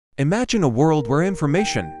Imagine a world where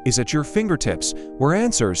information is at your fingertips, where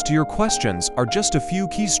answers to your questions are just a few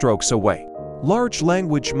keystrokes away. Large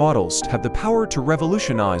language models have the power to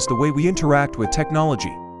revolutionize the way we interact with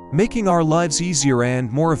technology, making our lives easier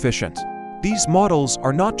and more efficient. These models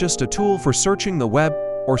are not just a tool for searching the web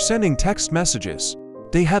or sending text messages.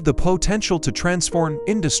 They have the potential to transform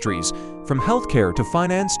industries from healthcare to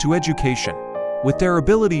finance to education. With their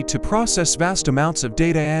ability to process vast amounts of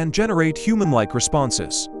data and generate human-like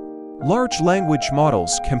responses, large language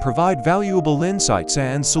models can provide valuable insights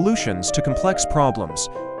and solutions to complex problems.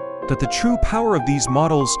 But the true power of these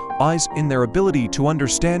models lies in their ability to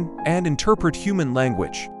understand and interpret human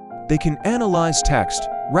language. They can analyze text,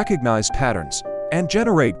 recognize patterns, and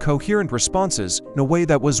generate coherent responses in a way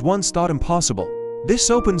that was once thought impossible. This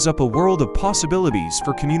opens up a world of possibilities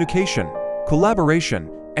for communication, collaboration,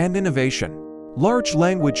 and innovation. Large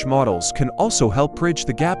language models can also help bridge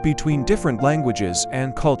the gap between different languages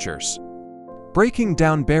and cultures, breaking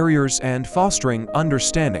down barriers and fostering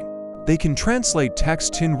understanding. They can translate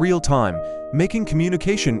text in real time, making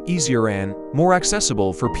communication easier and more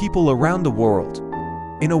accessible for people around the world.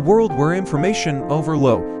 In a world where information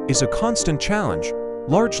overload is a constant challenge,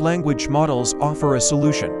 large language models offer a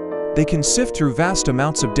solution. They can sift through vast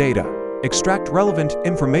amounts of data, extract relevant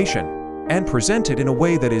information, and present it in a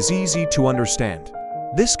way that is easy to understand.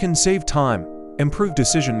 This can save time, improve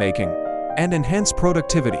decision-making, and enhance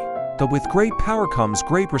productivity. But with great power comes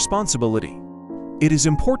great responsibility. It is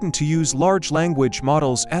important to use large language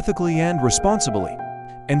models ethically and responsibly,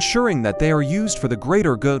 ensuring that they are used for the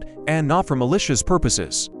greater good and not for malicious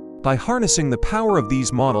purposes. By harnessing the power of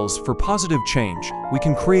these models for positive change, we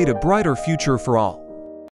can create a brighter future for all.